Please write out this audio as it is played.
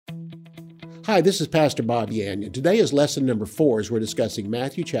Hi, this is Pastor Bob Yanyon. Today is lesson number 4 as we're discussing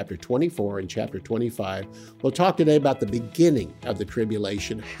Matthew chapter 24 and chapter 25. We'll talk today about the beginning of the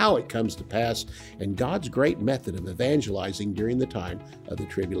tribulation, how it comes to pass, and God's great method of evangelizing during the time of the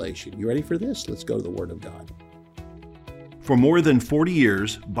tribulation. You ready for this? Let's go to the Word of God. For more than 40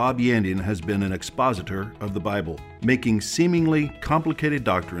 years, Bob Yanyon has been an expositor of the Bible, making seemingly complicated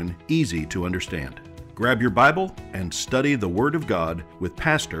doctrine easy to understand. Grab your Bible and study the Word of God with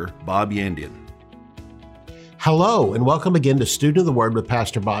Pastor Bob Yanyon. Hello, and welcome again to Student of the Word with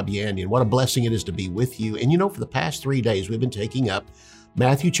Pastor Bob Yanyon. What a blessing it is to be with you. And for the past 3 days, we've been taking up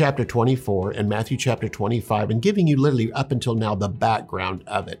Matthew chapter 24 and Matthew chapter 25 and giving you literally up until now the background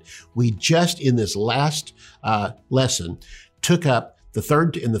of it. We just in this last lesson took up the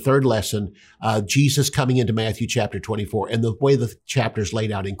third lesson, Jesus coming into Matthew chapter 24 and the way the chapter is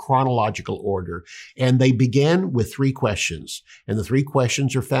laid out in chronological order. And they began with 3 questions. And the 3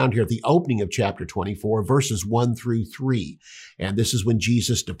 questions are found here at the opening of chapter 24, verses 1 through 3. And this is when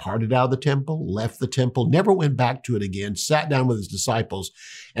Jesus departed out of the temple, left the temple, never went back to it again, sat down with his disciples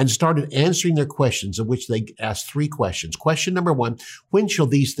and started answering their questions, of which they asked 3 questions. Question number 1, when shall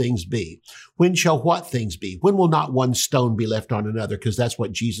these things be? When shall what things be? When will not one stone be left on another? Because that's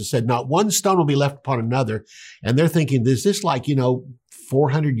what Jesus said. Not one stone will be left upon another. And they're thinking, is this like,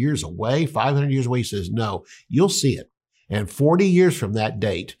 400 years away, 500 years away? He says, no, you'll see it. And 40 years from that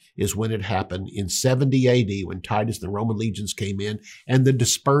date is when it happened in 70 AD, when Titus and the Roman legions came in and the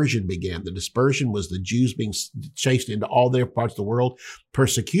dispersion began. The dispersion was the Jews being chased into all their parts of the world.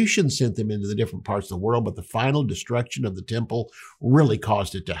 Persecution sent them into the different parts of the world, but the final destruction of the temple really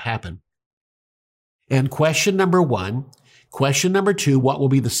caused it to happen. And question number 1, question number 2, what will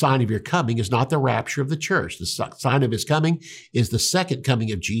be the sign of your coming is not the rapture of the church. The sign of his coming is the second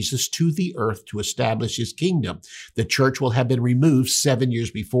coming of Jesus to the earth to establish his kingdom. The church will have been removed 7 years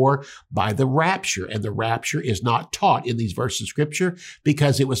before by the rapture, and the rapture is not taught in these verses of scripture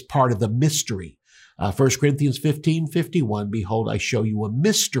because it was part of the mystery. 1 Corinthians 15:51, behold, I show you a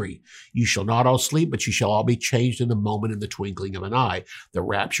mystery. You shall not all sleep, but you shall all be changed in a moment in the twinkling of an eye. The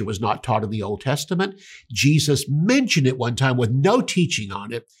rapture was not taught in the Old Testament. Jesus mentioned it one time with no teaching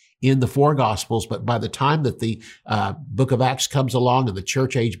on it in the 4 Gospels, but by the time that the book of Acts comes along and the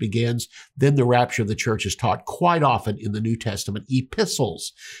church age begins, then the rapture of the church is taught quite often in the New Testament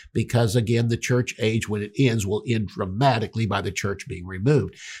epistles, because again, the church age, when it ends, will end dramatically by the church being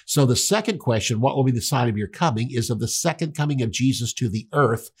removed. So the second question, what will be the sign of your coming, is of the second coming of Jesus to the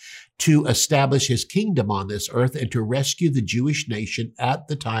earth to establish his kingdom on this earth and to rescue the Jewish nation at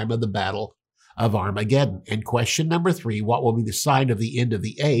the time of the battle of Armageddon. And question number 3, what will be the sign of the end of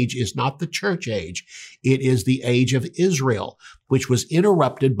the age, is not the church age. It is the age of Israel, which was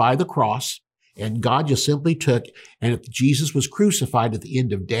interrupted by the cross. And God just simply took, and if Jesus was crucified at the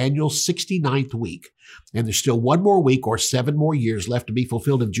end of Daniel's 69th week, and there's still 1 more week or 7 more years left to be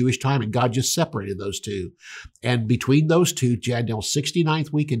fulfilled of Jewish time, and God just separated those 2. And between those 2, Daniel's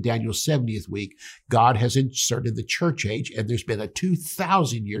 69th week and Daniel's 70th week, God has inserted the church age, and there's been a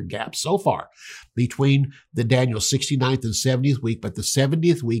 2,000-year gap so far between the Daniel 69th and 70th week, but the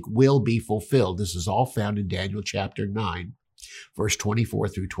 70th week will be fulfilled. This is all found in Daniel chapter 9, verse 24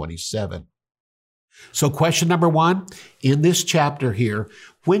 through 27. So question number 1, in this chapter here,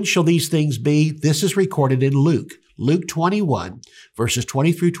 when shall these things be? This is recorded in Luke. Luke 21, verses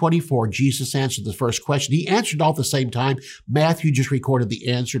 20 through 24, Jesus answered the first question. He answered all at the same time. Matthew just recorded the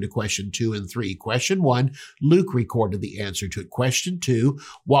answer to question 2 and 3. Question 1, Luke recorded the answer to it. Question 2,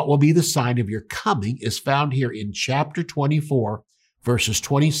 what will be the sign of your coming, is found here in chapter 24, verses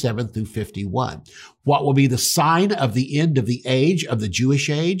 27 through 51. What will be the sign of the end of the age, of the Jewish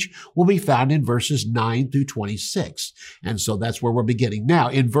age, will be found in verses 9 through 26. And so that's where we're beginning. Now,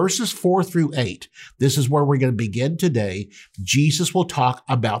 in verses 4 through 8, this is where we're going to begin today. Jesus will talk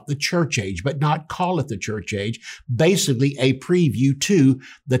about the church age, but not call it the church age. Basically, a preview to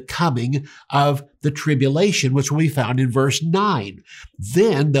the coming of the tribulation, which will be found in verse 9.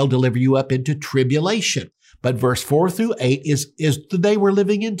 Then they'll deliver you up into tribulation. But verse 4 through 8 is the day we're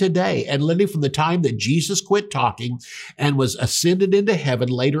living in today. And literally from the time that Jesus quit talking and was ascended into heaven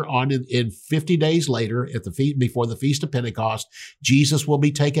later on in 50 days later at before the Feast of Pentecost, Jesus will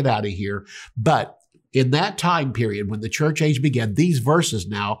be taken out of here. But in that time period, when the church age began, these verses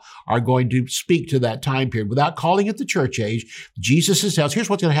now are going to speak to that time period. Without calling it the church age, Jesus says, here's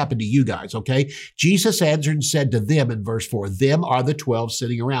what's going to happen to you guys, okay? Jesus answered and said to them in verse 4, them are the 12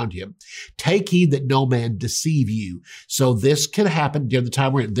 sitting around him. Take heed that no man deceive you. So this can happen during the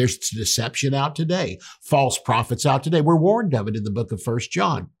time where there's deception out today, false prophets out today. We're warned of it in the book of 1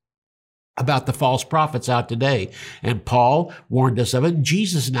 John. about the false prophets out today. And Paul warned us of it, and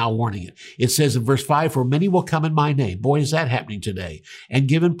Jesus is now warning it. It says in verse 5, for many will come in my name. Boy, is that happening today. And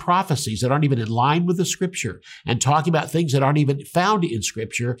given prophecies that aren't even in line with the Scripture, and talking about things that aren't even found in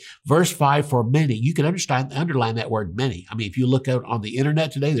Scripture. Verse 5, for many. You can underline that word many. I mean, if you look out on the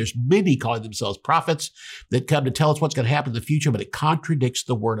internet today, there's many calling themselves prophets that come to tell us what's going to happen in the future, but it contradicts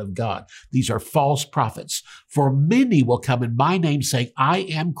the Word of God. These are false prophets. For many will come in my name saying, I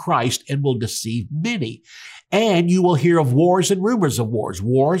am Christ, and will deceive many. And you will hear of wars and rumors of wars.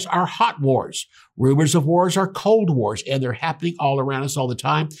 Wars are hot wars. Rumors of wars are cold wars, and they're happening all around us all the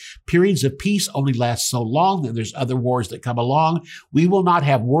time. Periods of peace only last so long. Then there's other wars that come along. We will not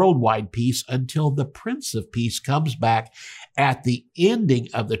have worldwide peace until the Prince of Peace comes back at the ending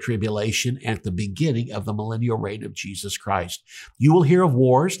of the tribulation, at the beginning of the millennial reign of Jesus Christ. You will hear of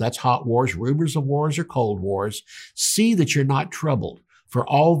wars. That's hot wars. Rumors of wars or cold wars. See that you're not troubled. For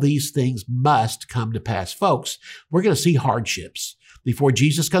all these things must come to pass. Folks, we're going to see hardships. Before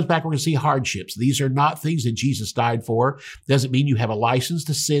Jesus comes back, we're going to see hardships. These are not things that Jesus died for. Doesn't mean you have a license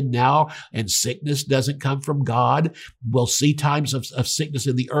to sin now, and sickness doesn't come from God. We'll see times of sickness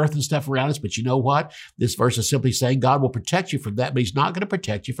in the earth and stuff around us, but you know what? This verse is simply saying God will protect you from that, but He's not going to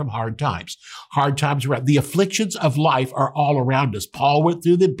protect you from hard times. Hard times around. The afflictions of life are all around us. Paul went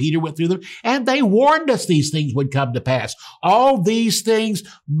through them, Peter went through them, and they warned us these things would come to pass. All these things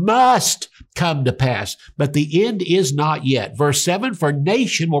must come to pass, but the end is not yet. Verse 7, for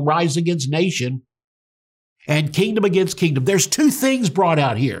nation will rise against nation, and kingdom against kingdom. There's two things brought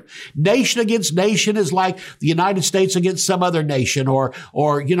out here. Nation against nation is like the United States against some other nation, or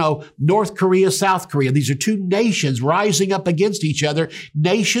North Korea, South Korea. These are two nations rising up against each other.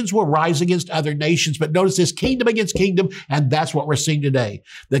 Nations will rise against other nations, but notice this, kingdom against kingdom, and that's what we're seeing today.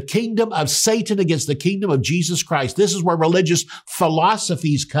 The kingdom of Satan against the kingdom of Jesus Christ. This is where religious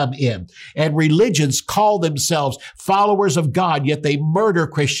philosophies come in, and religions call themselves followers of God, yet they murder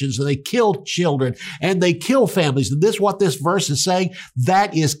Christians, and they kill children, and they kill families. And this is what this verse is saying.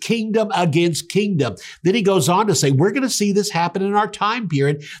 That is kingdom against kingdom. Then he goes on to say, we're going to see this happen in our time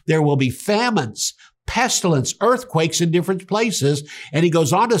period. There will be famines, pestilence, earthquakes in different places. And he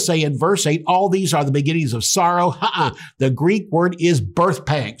goes on to say in verse 8, all these are the beginnings of sorrow. The Greek word is birth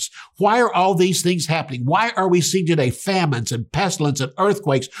pangs. Why are all these things happening? Why are we seeing today famines and pestilence and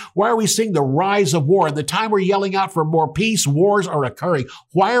earthquakes? Why are we seeing the rise of war? In the time we're yelling out for more peace, wars are occurring.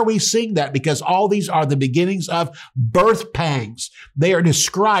 Why are we seeing that? Because all these are the beginnings of birth pangs. They are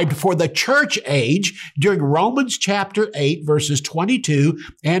described for the church age during Romans chapter 8, verses 22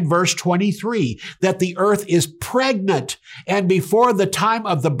 and verse 23, that the earth is pregnant. And before the time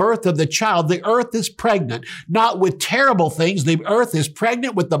of the birth of the child, the earth is pregnant, not with terrible things. The earth is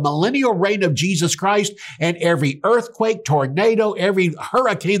pregnant with the millennial reign of Jesus Christ, and every earthquake, tornado, every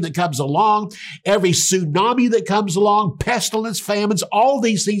hurricane that comes along, every tsunami that comes along, pestilence, famines, all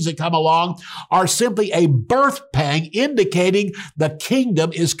these things that come along are simply a birth pang indicating the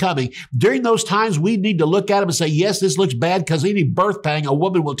kingdom is coming. During those times, we need to look at them and say, yes, this looks bad, because any birth pang, a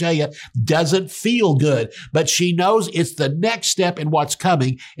woman will tell you, doesn't feel good, but she knows it's the next step in what's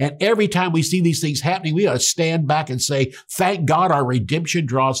coming. And every time we see these things happening, we ought to stand back and say, thank God our redemption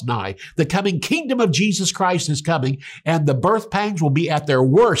draws nigh. The coming kingdom of Jesus Christ is coming, and the birth pangs will be at their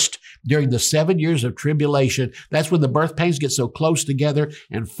worst during the 7 years of tribulation. That's when the birth pangs get so close together,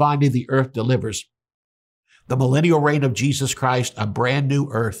 and finally the earth delivers. The millennial reign of Jesus Christ, a brand new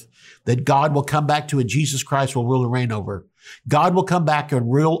earth that God will come back to, and Jesus Christ will rule and reign over. God will come back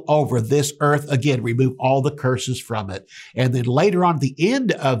and rule over this earth again, remove all the curses from it. And then later on, at the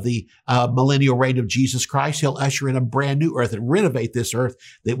end of the millennial reign of Jesus Christ, He'll usher in a brand new earth and renovate this earth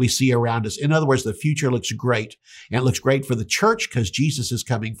that we see around us. In other words, the future looks great. And it looks great for the church because Jesus is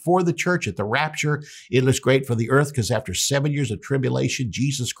coming for the church at the rapture. It looks great for the earth because after 7 years of tribulation,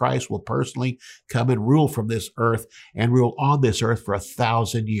 Jesus Christ will personally come and rule from this earth and rule on this earth for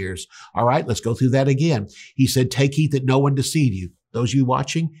 1,000 years. All right, let's go through that again. He said, take heed that no one deceive you. Those of you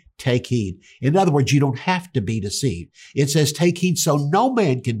watching, take heed. In other words, you don't have to be deceived. It says, take heed so no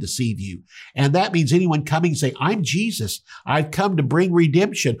man can deceive you. And that means anyone coming saying, I'm Jesus, I've come to bring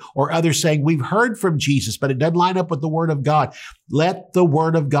redemption, or others saying, we've heard from Jesus, but it doesn't line up with the Word of God. Let the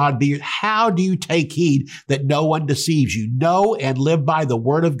Word of God be. How do you take heed that no one deceives you? Know and live by the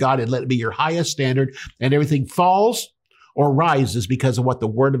Word of God, and let it be your highest standard, and everything falls or rises because of what the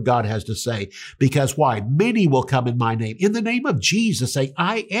Word of God has to say. Because why? Many will come in my name, in the name of Jesus, saying,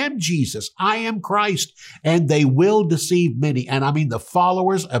 I am Jesus, I am Christ, and they will deceive many. And I mean the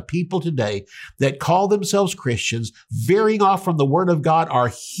followers of people today that call themselves Christians, veering off from the Word of God, are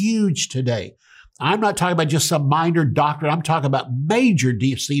huge today. I'm not talking about just some minor doctrine. I'm talking about major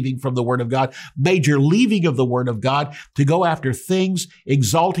deceiving from the Word of God, major leaving of the Word of God to go after things,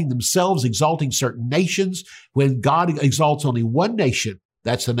 exalting themselves, exalting certain nations, when God exalts only one nation.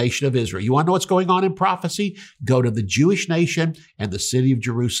 That's the nation of Israel. You want to know what's going on in prophecy? Go to the Jewish nation and the city of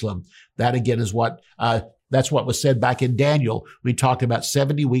Jerusalem. That again is that's what was said back in Daniel. We talked about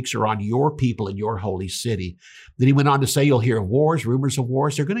 70 weeks are on your people in your holy city. Then he went on to say, you'll hear of wars, rumors of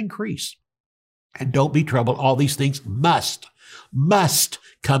wars. They're going to increase. And don't be troubled. All these things must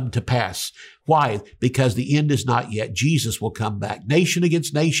come to pass. Why? Because the end is not yet. Jesus will come back. Nation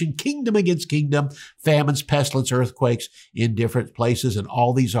against nation, kingdom against kingdom, famines, pestilence, earthquakes in different places. And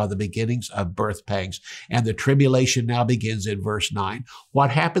all these are the beginnings of birth pangs. And the tribulation now begins in verse 9. What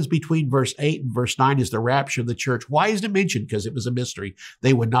happens between verse 8 and verse 9 is the rapture of the church. Why isn't it mentioned? Because it was a mystery.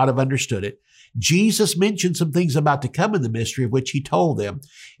 They would not have understood it. Jesus mentioned some things about to come in the mystery of which he told them.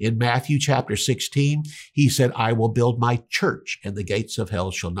 In Matthew chapter 16, he said, I will build my church and the gates of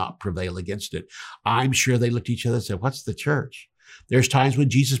hell shall not prevail against it. I'm sure they looked at each other and said, what's the church? There's times when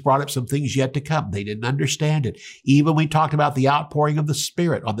Jesus brought up some things yet to come. They didn't understand it. Even when we talked about the outpouring of the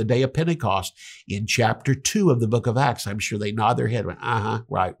Spirit on the day of Pentecost in chapter 2 of the book of Acts, I'm sure they nod their head, went,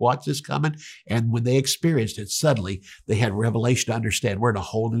 right, what's this coming? And when they experienced it, suddenly they had revelation to understand we're in a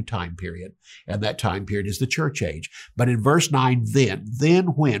whole new time period. And that time period is the church age. But in verse 9, then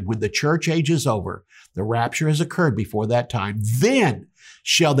when the church age is over, the rapture has occurred before that time, then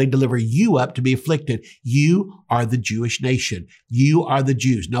shall they deliver you up to be afflicted. You are the Jewish nation. You are the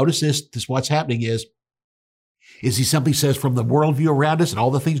Jews. Notice this what's happening is he simply says from the worldview around us and all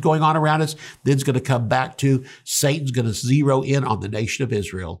the things going on around us, then it's going to come back to Satan's going to zero in on the nation of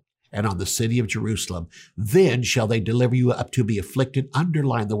Israel and on the city of Jerusalem. Then shall they deliver you up to be afflicted.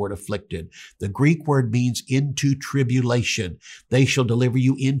 Underline the word afflicted. The Greek word means into tribulation. They shall deliver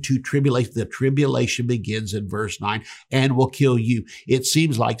you into tribulation. The tribulation begins in verse 9 and will kill you. It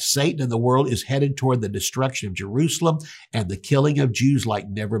seems like Satan and the world is headed toward the destruction of Jerusalem and the killing of Jews like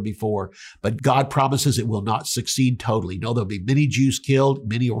never before. But God promises it will not succeed totally. No, there'll be many Jews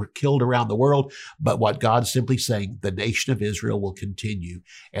killed. Many were killed around the world. But what God's simply saying, the nation of Israel will continue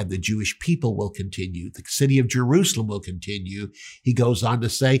and the Jewish people will continue. The city of Jerusalem will continue. He goes on to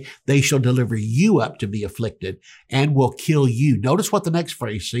say, they shall deliver you up to be afflicted and will kill you. Notice what the next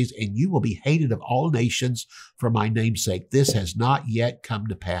phrase says, and you will be hated of all nations for my name's sake. This has not yet come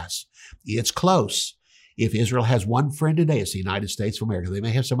to pass. It's close. If Israel has one friend today, it's the United States of America. They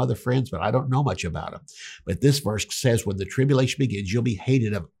may have some other friends, but I don't know much about them. But this verse says, when the tribulation begins, you'll be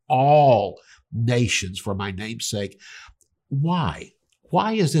hated of all nations for my name's sake. Why?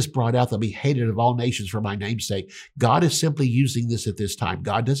 Why is this brought out? They'll be hated of all nations for my name's sake. God is simply using this at this time.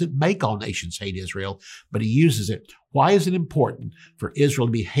 God doesn't make all nations hate Israel, but he uses it. Why is it important for Israel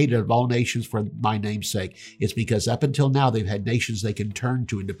to be hated of all nations for my name's sake? It's because up until now, they've had nations they can turn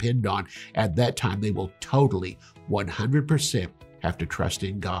to and depend on. At that time, they will totally, 100% have to trust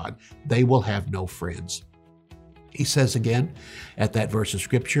in God. They will have no friends. He says again at that verse of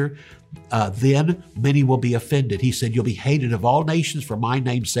scripture, then many will be offended. He said, you'll be hated of all nations for my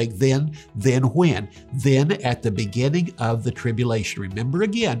name's sake. Then when? Then at the beginning of the tribulation. Remember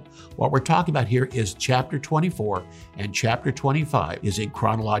again, what we're talking about here is chapter 24 and chapter 25 is in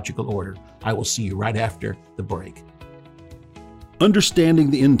chronological order. I will see you right after the break.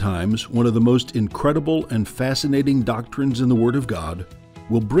 Understanding the end times, one of the most incredible and fascinating doctrines in the Word of God,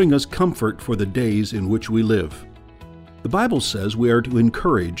 will bring us comfort for the days in which we live. The Bible says we are to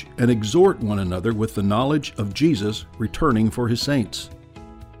encourage and exhort one another with the knowledge of Jesus returning for his saints.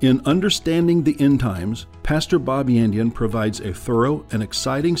 In Understanding the End Times, Pastor Bob Yandian provides a thorough and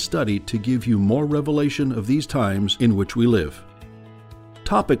exciting study to give you more revelation of these times in which we live.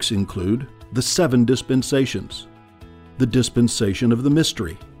 Topics include the 7 dispensations, the dispensation of the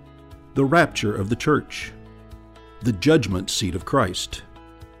mystery, the rapture of the church, the judgment seat of Christ,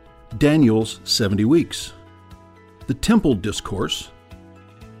 Daniel's 70 weeks, the temple discourse,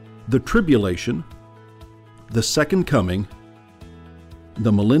 the tribulation, the second coming,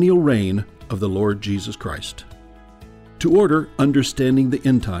 the millennial reign of the Lord Jesus Christ. To order Understanding the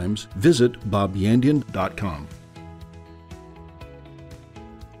End Times, visit bobyandian.com.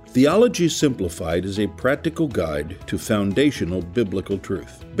 Theology Simplified is a practical guide to foundational biblical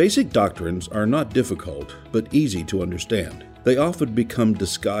truth. Basic doctrines are not difficult, but easy to understand. They often become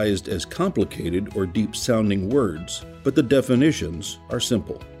disguised as complicated or deep-sounding words, but the definitions are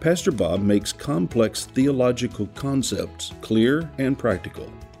simple. Pastor Bob makes complex theological concepts clear and practical.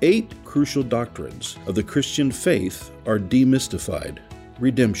 8 crucial doctrines of the Christian faith are demystified: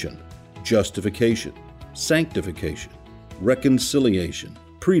 redemption, justification, sanctification, reconciliation,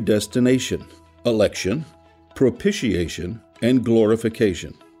 predestination, election, propitiation, and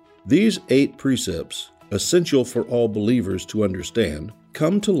glorification. These 8 precepts, essential for all believers to understand,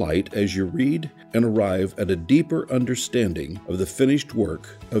 come to light as you read and arrive at a deeper understanding of the finished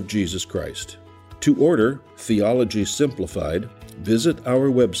work of Jesus Christ. To order Theology Simplified, visit our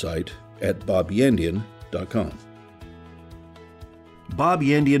website at bobyandian.com. Bob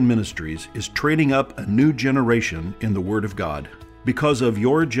Yandian Ministries is training up a new generation in the Word of God. Because of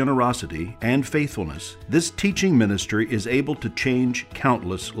your generosity and faithfulness, this teaching ministry is able to change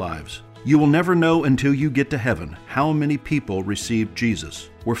countless lives. You will never know until you get to heaven how many people received Jesus,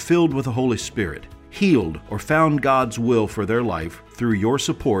 were filled with the Holy Spirit, healed, or found God's will for their life through your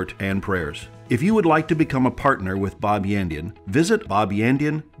support and prayers. If you would like to become a partner with Bob Yandian, visit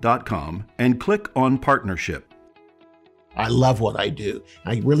bobyandian.com and click on Partnership. I love what I do.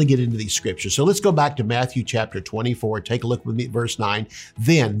 I really get into these scriptures. So let's go back to Matthew chapter 24. Take a look with me at verse 9.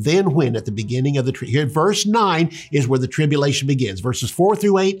 Then when at the beginning of here, verse 9 is where the tribulation begins. Verses 4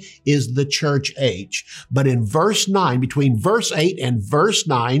 through 8 is the church age. But in verse 9, between verse 8 and verse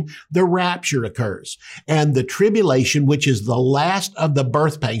 9, the rapture occurs. And the tribulation, which is the last of the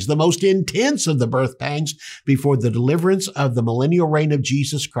birth pangs, the most intense of the birth pangs before the deliverance of the millennial reign of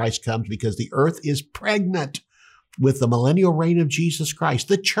Jesus Christ comes, because the earth is pregnant with the millennial reign of Jesus Christ.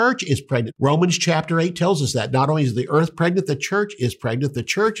 The church is pregnant. Romans chapter 8 tells us that. Not only is the earth pregnant, the church is pregnant. The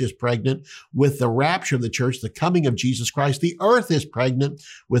church is pregnant with the rapture of the church, the coming of Jesus Christ. The earth is pregnant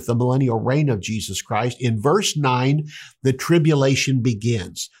with the millennial reign of Jesus Christ. In verse 9, the tribulation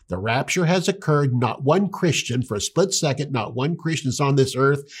begins. The rapture has occurred. Not one Christian, for a split second, not one Christian is on this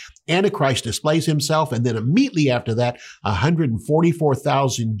earth. Antichrist displays himself, and then immediately after that,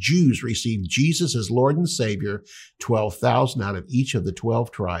 144,000 Jews received Jesus as Lord and Savior, 12,000 out of each of the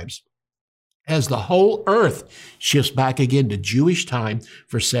 12 tribes. As the whole earth shifts back again to Jewish time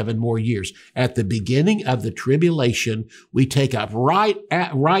for 7 more years. At the beginning of the tribulation, we take up right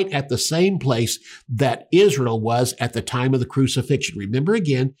at the same place that Israel was at the time of the crucifixion. Remember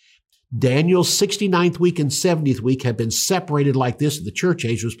again, Daniel's 69th week and 70th week have been separated like this. The church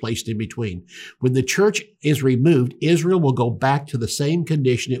age was placed in between. When the church is removed, Israel will go back to the same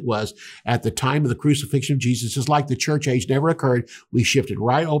condition it was at the time of the crucifixion of Jesus. Just like the church age never occurred, we shifted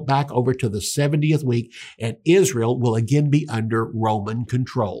right back over to the 70th week, and Israel will again be under Roman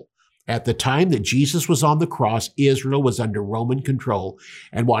control. At the time that Jesus was on the cross, Israel was under Roman control.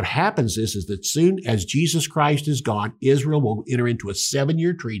 And what happens is that soon as Jesus Christ is gone, Israel will enter into a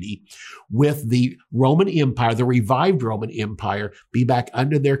 7-year treaty with the Roman Empire, the revived Roman Empire, be back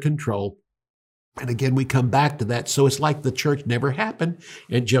under their control. And again, we come back to that. So it's like the church never happened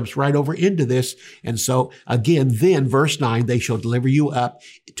and jumps right over into this. And so again, then verse 9, they shall deliver you up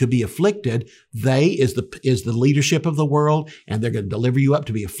to be afflicted. They is the leadership of the world, and they're going to deliver you up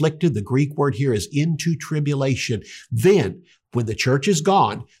to be afflicted. The Greek word here is into tribulation. Then when the church is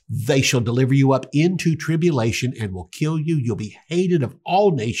gone, they shall deliver you up into tribulation and will kill you. You'll be hated of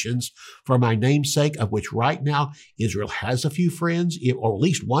all nations for my name's sake, of which right now Israel has a few friends, or at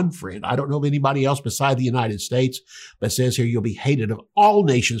least one friend. I don't know of anybody else beside the United States, but it says here, you'll be hated of all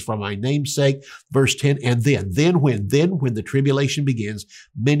nations for my name's sake. Verse 10, and then when the tribulation begins,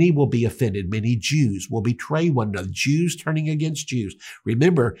 many will be offended. Many Jews will betray one another. Jews turning against Jews.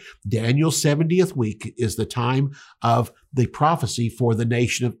 Remember, Daniel's 70th week is the time of the prophecy for the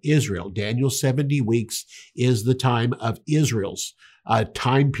nation of Israel. Daniel's 70 weeks is the time of Israel's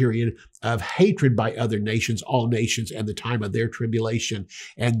time period of hatred by other nations, all nations, and the time of their tribulation.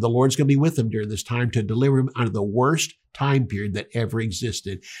 And the Lord's going to be with them during this time to deliver them out of the worst time period that ever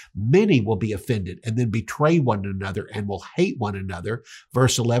existed. Many will be offended and then betray one another and will hate one another.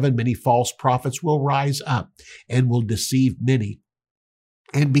 Verse 11, many false prophets will rise up and will deceive many.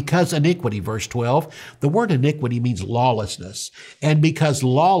 And because iniquity, verse 12, the word iniquity means lawlessness. And because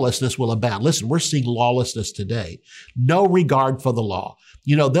lawlessness will abound. Listen, we're seeing lawlessness today. No regard for the law.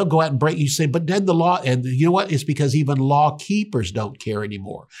 You know, they'll go out and break, you say, but then the law, and you know what? It's because even law keepers don't care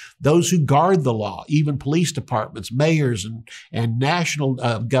anymore. Those who guard the law, even police departments, mayors, and national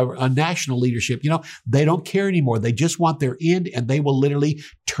leadership, you know, they don't care anymore. They just want their end, and they will literally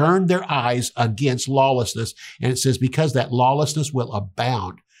turn their eyes against lawlessness. And it says, because that lawlessness will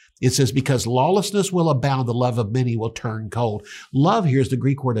abound. It says, because lawlessness will abound, the love of many will turn cold. Love here is the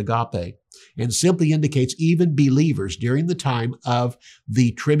Greek word agape, and simply indicates even believers during the time of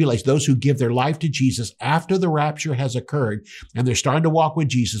the tribulation, those who give their life to Jesus after the rapture has occurred, and they're starting to walk with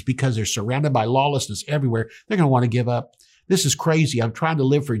Jesus because they're surrounded by lawlessness everywhere. They're going to want to give up. This is crazy. I'm trying to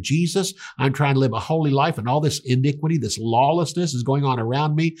live for Jesus. I'm trying to live a holy life, and all this iniquity, this lawlessness is going on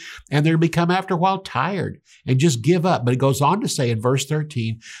around me. And they're become after a while tired and just give up. But it goes on to say in verse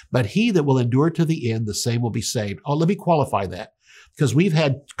 13, but he that will endure to the end, the same will be saved. Oh, let me qualify that. Because we've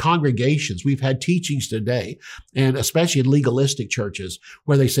had congregations, we've had teachings today, and especially in legalistic churches,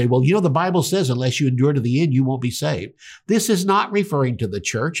 where they say, well, the Bible says unless you endure to the end, you won't be saved. This is not referring to the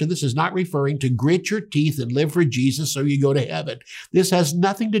church, and this is not referring to grit your teeth and live for Jesus so you go to heaven. This has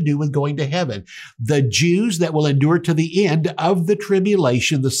nothing to do with going to heaven. The Jews that will endure to the end of the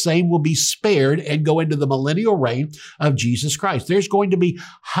tribulation, the same will be spared and go into the millennial reign of Jesus Christ. There's going to be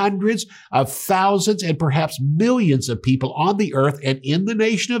hundreds of thousands and perhaps millions of people on the earth and in the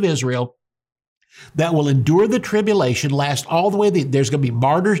nation of Israel that will endure the tribulation, last all the way. There's going to be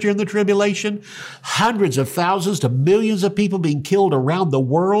martyrs during the tribulation, hundreds of thousands to millions of people being killed around the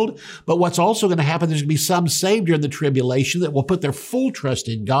world. But what's also going to happen, there's going to be some saved during the tribulation that will put their full trust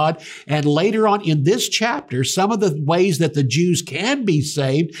in God. And later on in this chapter, some of the ways that the Jews can be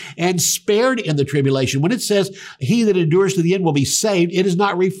saved and spared in the tribulation. When it says, he that endures to the end will be saved, it is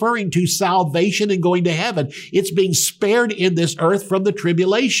not referring to salvation and going to heaven. It's being spared in this earth from the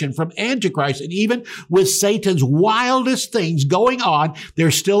tribulation, from Antichrist. And even with Satan's wildest things going on,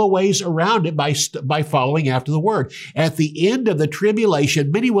 there's still a ways around it by following after the word. At the end of the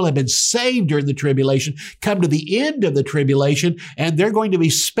tribulation, many will have been saved during the tribulation, come to the end of the tribulation, and they're going to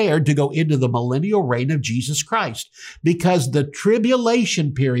be spared to go into the millennial reign of Jesus Christ. Because the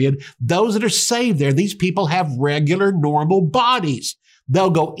tribulation period, those that are saved there, these people have regular, normal bodies.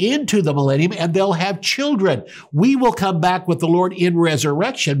 They'll go into the millennium and they'll have children. We will come back with the Lord in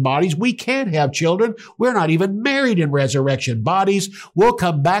resurrection bodies. We can't have children. We're not even married in resurrection bodies. We'll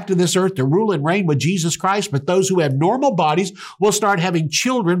come back to this earth to rule and reign with Jesus Christ. But those who have normal bodies will start having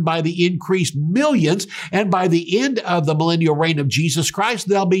children by the increased millions. And by the end of the millennial reign of Jesus Christ,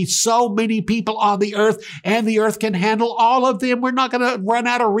 there'll be so many people on the earth, and the earth can handle all of them. We're not going to run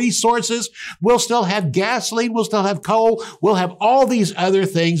out of resources. We'll still have gasoline. We'll still have coal. We'll have all these other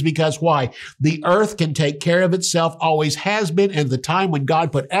things, because why? The earth can take care of itself, always has been. And the time when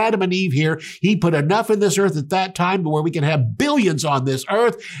God put Adam and Eve here, he put enough in this earth at that time to where we can have billions on this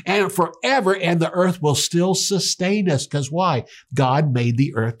earth and forever, and the earth will still sustain us. Because why? God made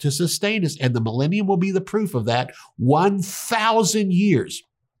the earth to sustain us, and the millennium will be the proof of that. 1,000 years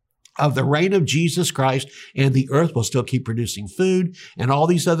of the reign of Jesus Christ, and the earth will still keep producing food and all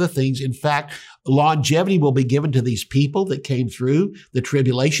these other things. In fact, longevity will be given to these people that came through the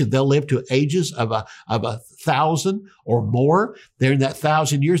tribulation. They'll live to ages of 1,000 or more. They're in that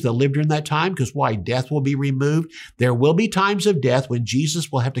 1,000 years. They'll live during that time, because why? Death will be removed. There will be times of death when Jesus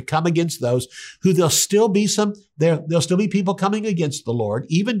will have to come against those who there'll still be people coming against the Lord.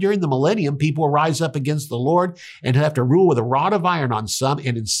 Even during the millennium, people will rise up against the Lord and have to rule with a rod of iron on some,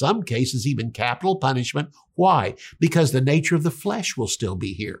 and in some cases, even capital punishment. Why? Because the nature of the flesh will still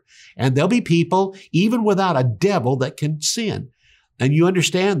be here. And there'll be people, even without a devil, that can sin. And you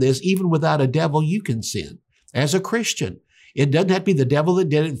understand this, even without a devil, you can sin. As a Christian, it doesn't have to be the devil that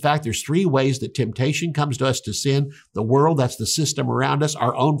did it. In fact, there's 3 ways that temptation comes to us to sin. The world, that's the system around us,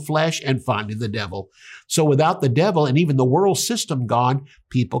 our own flesh, and finally the devil. So without the devil and even the world system gone,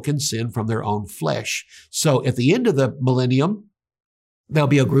 people can sin from their own flesh. So at the end of the millennium, there'll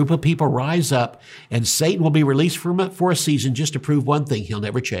be a group of people rise up, and Satan will be released for a season just to prove one thing: he'll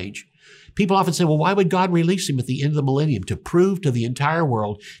never change. People often say, well, why would God release him at the end of the millennium? To prove to the entire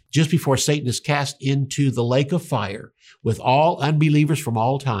world, just before Satan is cast into the lake of fire with all unbelievers from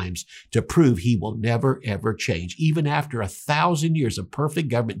all times, to prove he will never, ever change. Even after 1,000 years of perfect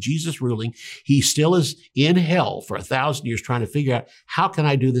government, Jesus ruling, he still is in hell for 1,000 years trying to figure out, how can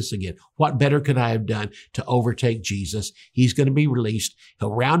I do this again? What better could I have done to overtake Jesus? He's going to be released.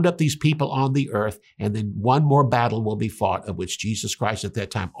 He'll round up these people on the earth, and then one more battle will be fought, of which Jesus Christ, at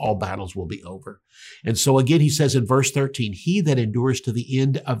that time, all battles will be over. And so again, he says in verse 13, he that endures to the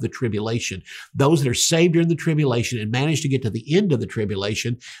end of the tribulation, those that are saved during the tribulation and manage to get to the end of the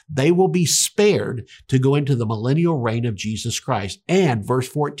tribulation, they will be spared to go into the millennial reign of Jesus Christ. And verse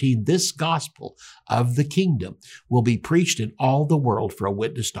 14, this gospel of the kingdom will be preached in all the world for a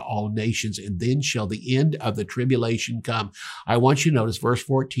witness to all nations, and then shall the end of the tribulation come. I want you to notice verse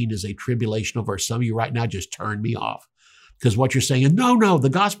 14 is a tribulational verse. Some of you right now just turn me off, because what you're saying is, no, the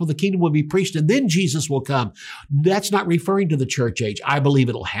gospel of the kingdom will be preached and then Jesus will come. That's not referring to the church age. I believe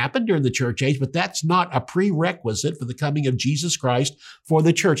it'll happen during the church age, but that's not a prerequisite for the coming of Jesus Christ for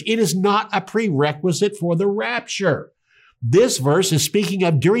the church. It is not a prerequisite for the rapture. This verse is speaking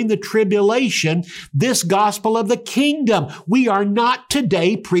of during the tribulation, this gospel of the kingdom. We are not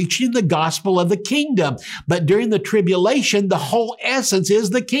today preaching the gospel of the kingdom, but during the tribulation, the whole essence is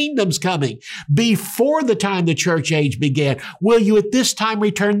the kingdom's coming. Before the time the church age began, will you at this time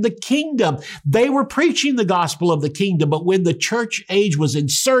return the kingdom? They were preaching the gospel of the kingdom, but when the church age was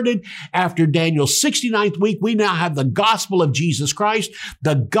inserted after Daniel's 69th week, we now have the gospel of Jesus Christ,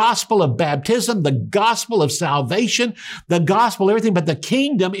 the gospel of baptism, the gospel of salvation, the gospel, everything, but the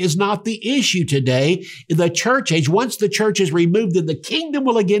kingdom is not the issue today. In the church age, once the church is removed, then the kingdom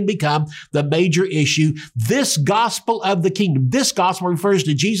will again become the major issue. This gospel of the kingdom, this gospel refers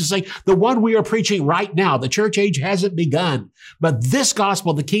to Jesus saying, the one we are preaching right now, the church age hasn't begun, but this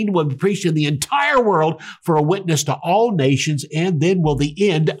gospel of the kingdom will be preached in the entire world for a witness to all nations, and then will the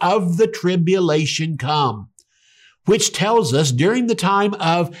end of the tribulation come. Which tells us during the time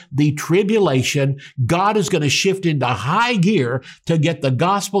of the tribulation, God is going to shift into high gear to get the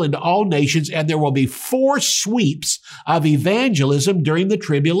gospel into all nations, and there will be 4 sweeps of evangelism during the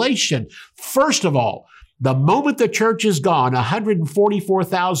tribulation. First of all, the moment the church is gone,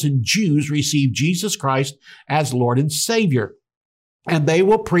 144,000 Jews receive Jesus Christ as Lord and Savior, and they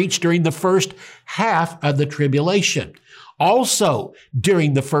will preach during the first half of the tribulation. Also,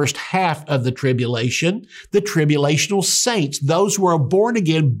 during the first half of the tribulational saints, those who are born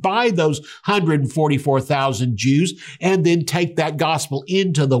again by those 144,000 Jews, and then take that gospel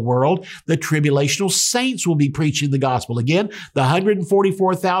into the world, the tribulational saints will be preaching the gospel. Again, the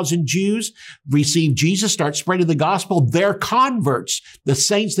 144,000 Jews receive Jesus, start spreading the gospel. Their converts, the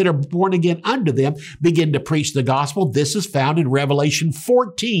saints that are born again under them, begin to preach the gospel. This is found in Revelation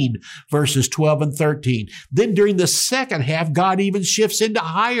 14, verses 12 and 13. Then during the second half, God even shifts into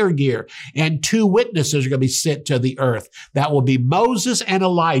higher gear, and 2 witnesses are going to be sent to the earth. That will be Moses and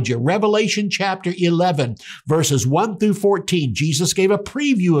Elijah. Revelation chapter 11, verses 1 through 14. Jesus gave a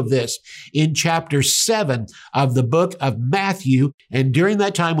preview of this in chapter 7 of the book of Matthew. And during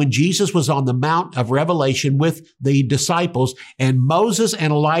that time when Jesus was on the Mount of Revelation with the disciples and Moses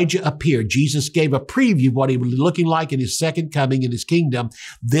and Elijah appeared, Jesus gave a preview of what he would be looking like in his second coming in his kingdom.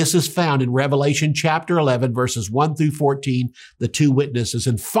 This is found in Revelation chapter 11, verses 1 through 14. The 2 witnesses.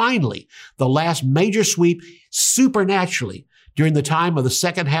 And finally, the last major sweep supernaturally during the time of the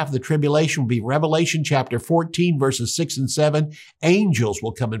second half of the tribulation will be Revelation chapter 14, verses 6 and 7. Angels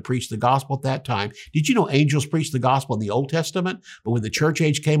will come and preach the gospel at that time. Did you know angels preached the gospel in the Old Testament? But when the church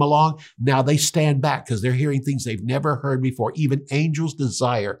age came along, now they stand back because they're hearing things they've never heard before. Even angels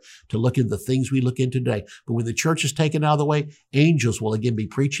desire to look into the things we look into today. But when the church is taken out of the way, angels will again be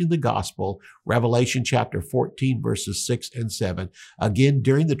preaching the gospel. Revelation chapter 14, verses 6 and 7. Again,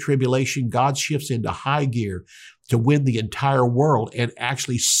 during the tribulation, God shifts into high gear to win the entire world, and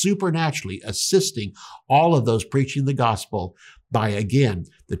actually supernaturally assisting all of those preaching the gospel by, again,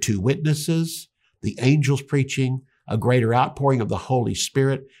 the 2 witnesses, the angels preaching, a greater outpouring of the Holy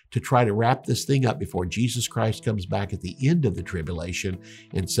Spirit to try to wrap this thing up before Jesus Christ comes back at the end of the tribulation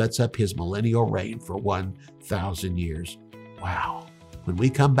and sets up his millennial reign for 1,000 years. Wow. When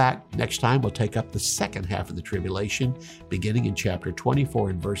we come back next time, we'll take up the second half of the tribulation, beginning in chapter 24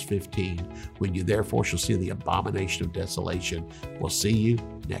 and verse 15, when you therefore shall see the abomination of desolation. We'll see you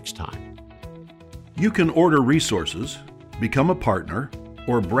next time. You can order resources, become a partner,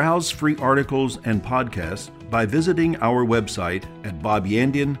 or browse free articles and podcasts by visiting our website at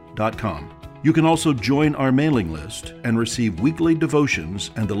bobyandian.com. You can also join our mailing list and receive weekly devotions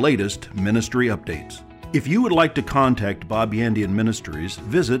and the latest ministry updates. If you would like to contact Bob Yandian Ministries,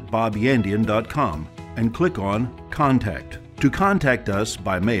 visit bobyandian.com and click on Contact. To contact us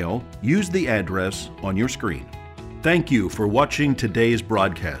by mail, use the address on your screen. Thank you for watching today's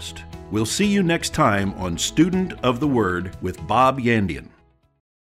broadcast. We'll see you next time on Student of the Word with Bob Yandian.